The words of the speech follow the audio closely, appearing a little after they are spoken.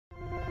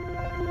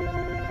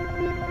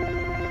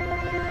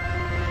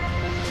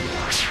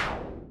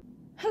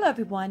Hello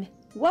everyone,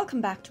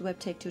 welcome back to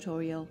Webtech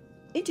Tutorial.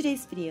 In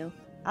today's video,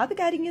 I'll be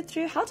guiding you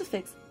through how to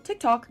fix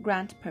TikTok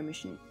grant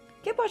permission.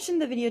 Keep watching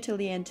the video till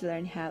the end to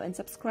learn how, and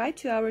subscribe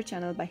to our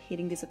channel by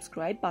hitting the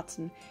subscribe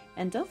button,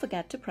 and don't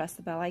forget to press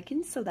the bell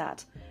icon so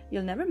that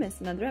you'll never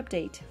miss another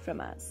update from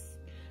us.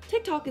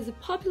 TikTok is a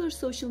popular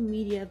social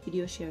media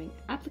video sharing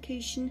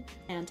application,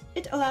 and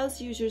it allows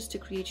users to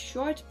create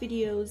short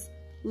videos,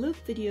 loop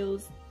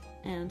videos,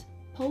 and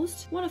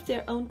post one of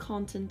their own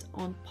content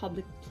on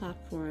public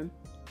platform.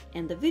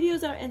 And the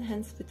videos are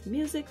enhanced with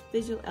music,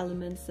 visual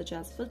elements such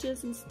as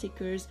filters and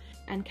stickers,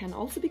 and can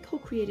also be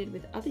co-created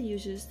with other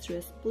users through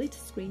a split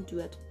screen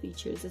duet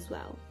features as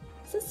well.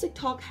 Since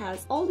TikTok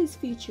has all these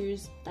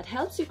features that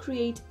helps you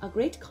create a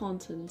great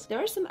content, there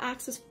are some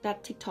access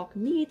that TikTok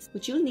needs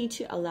which you'll need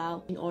to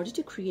allow in order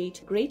to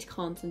create great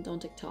content on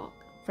TikTok.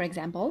 For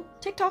example,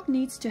 TikTok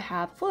needs to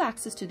have full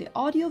access to the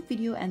audio,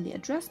 video, and the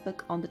address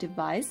book on the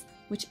device,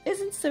 which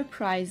isn't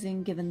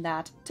surprising given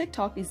that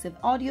TikTok is an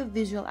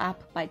audio-visual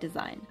app by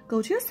design.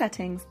 Go to your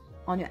settings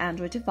on your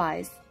Android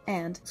device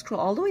and scroll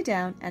all the way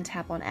down and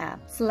tap on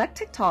App. Select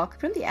TikTok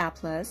from the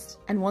app list,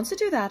 and once you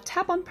do that,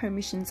 tap on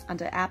Permissions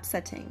under App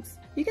Settings.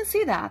 You can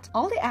see that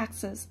all the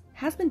access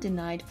has been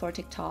denied for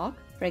TikTok.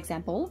 For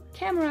example,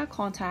 camera,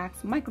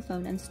 contacts,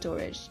 microphone, and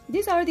storage.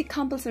 These are the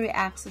compulsory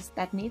access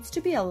that needs to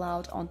be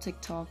allowed on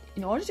TikTok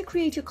in order to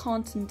create your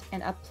content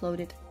and upload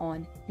it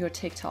on your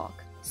TikTok.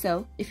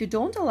 So, if you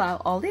don't allow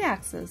all the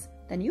access,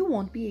 then you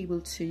won't be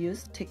able to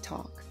use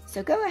TikTok.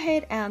 So go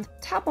ahead and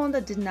tap on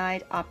the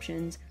denied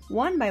options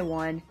one by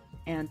one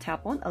and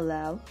tap on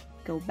Allow.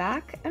 Go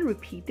back and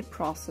repeat the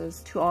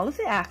process to all of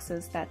the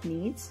access that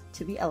needs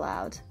to be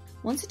allowed.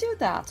 Once you do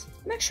that,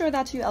 make sure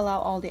that you allow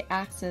all the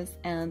access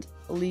and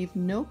leave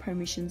no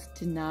permissions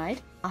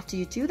denied. After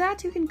you do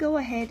that, you can go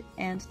ahead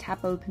and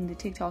tap open the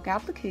TikTok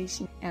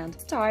application and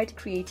start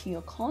creating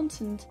your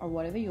content or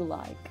whatever you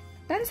like.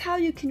 That is how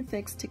you can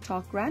fix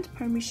TikTok grant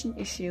permission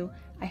issue.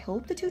 I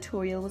hope the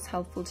tutorial was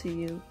helpful to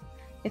you.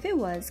 If it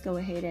was, go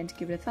ahead and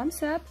give it a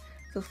thumbs up.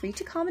 Feel free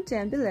to comment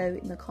down below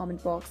in the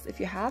comment box if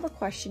you have a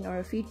question or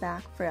a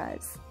feedback for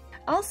us.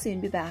 I'll soon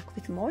be back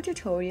with more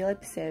tutorial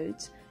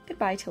episodes.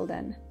 Goodbye till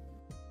then.